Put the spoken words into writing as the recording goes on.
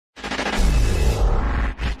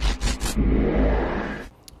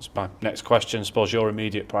My next question, I suppose your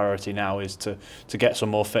immediate priority now is to get some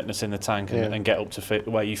more fitness in the tank and get up to fit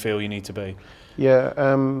where you feel you need to be. Yeah,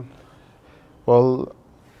 well,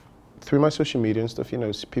 through my social media and stuff, you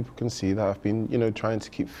know, people can see that I've been, you know, trying to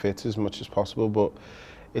keep fit as much as possible, but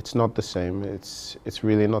it's not the same. It's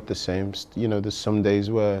really not the same. You know, there's some days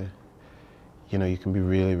where, you know, you can be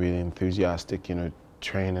really, really enthusiastic, you know,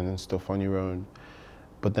 training and stuff on your own.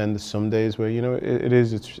 But then there's some days where, you know,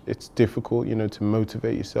 it's difficult, you know, to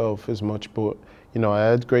motivate yourself as much. But, you know, I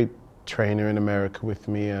had a great trainer in America with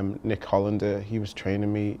me, Nick Hollander. He was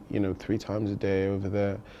training me, you know, 3 times a day over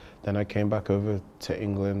there. Then I came back over to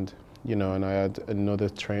England, you know, and I had another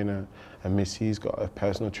trainer, and Missy's got a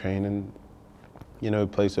personal training, you know,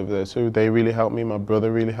 place over there. So they really helped me. My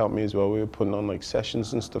brother really helped me as well. We were putting on like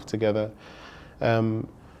sessions and stuff together.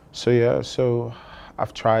 So yeah, so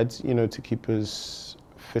I've tried, you know, to keep as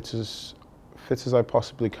fit as I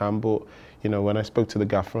possibly can, but you know, when I spoke to the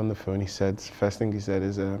gaffer on the phone, he said, first thing he said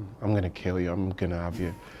is, I'm gonna kill you, I'm gonna have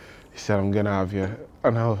you. He said, I'm gonna have you.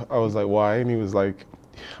 And I was like, why? And he was like,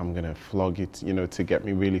 I'm gonna flog you, you know, to get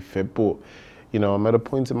me really fit. But you know, I'm at a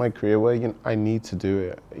point in my career where, you know, I need to do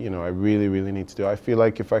it. You know, I really, really need to do it. I feel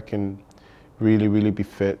like if I can really, really be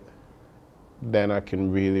fit, then I can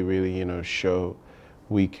really, really, you know, show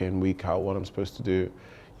week in, week out what I'm supposed to do.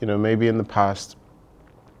 You know, maybe in the past,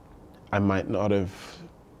 I might not have,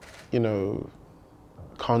 you know,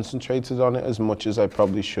 concentrated on it as much as I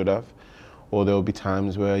probably should have. Or there'll be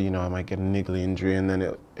times where, you know, I might get a niggly injury and then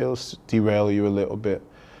it'll derail you a little bit.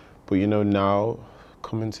 But, you know, now,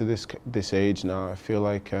 coming to this age now, I feel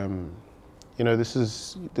like, you know, this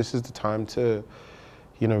is the time to,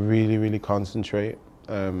 you know, really, really concentrate,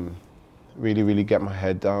 really, really get my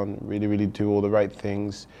head down, really, really do all the right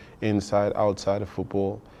things inside, outside of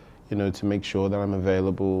football, you know, to make sure that I'm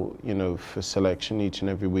available, you know, for selection each and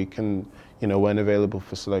every week. And, you know, when available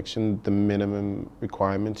for selection, the minimum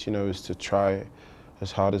requirement, you know, is to try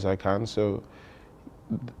as hard as I can. So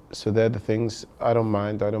they're the things I don't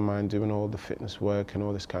mind doing all the fitness work and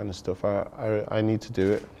all this kind of stuff. I need to do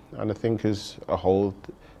it. And I think as a whole,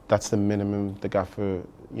 that's the minimum the gaffer,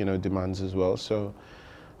 you know, demands as well. So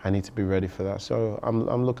I need to be ready for that. So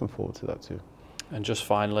I'm looking forward to that too. And just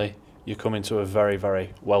finally, you come into a very,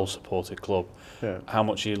 very well-supported club. Yeah. How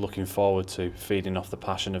much are you looking forward to feeding off the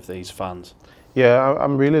passion of these fans? Yeah,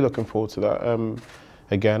 I'm really looking forward to that.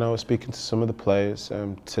 Again, I was speaking to some of the players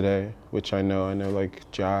today, which I know like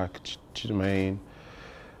Jack, Jermaine,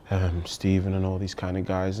 Stephen and all these kind of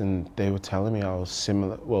guys, and they were telling me how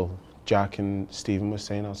similar, well, Jack and Stephen were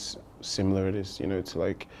saying how similar it is, you know, to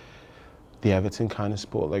like the Everton kind of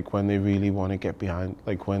sport. Like when they really want to get behind,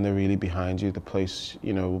 like when they're really behind you, the place,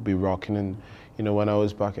 you know, will be rocking. And, you know, when I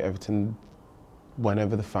was back at Everton,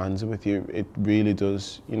 whenever the fans are with you, it really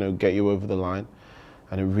does, you know, get you over the line,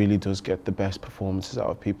 and it really does get the best performances out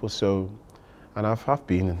of people. So, and I've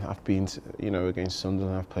been, you know, against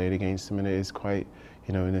Sunderland, I've played against them, and it is quite,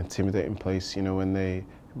 you know, an intimidating place, you know, when they,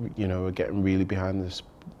 you know, are getting really behind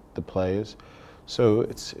the players. So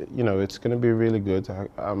it's, you know, it's going to be really good.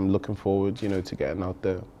 I'm looking forward, you know, to getting out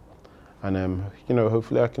there, and you know,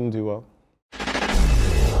 hopefully I can do well.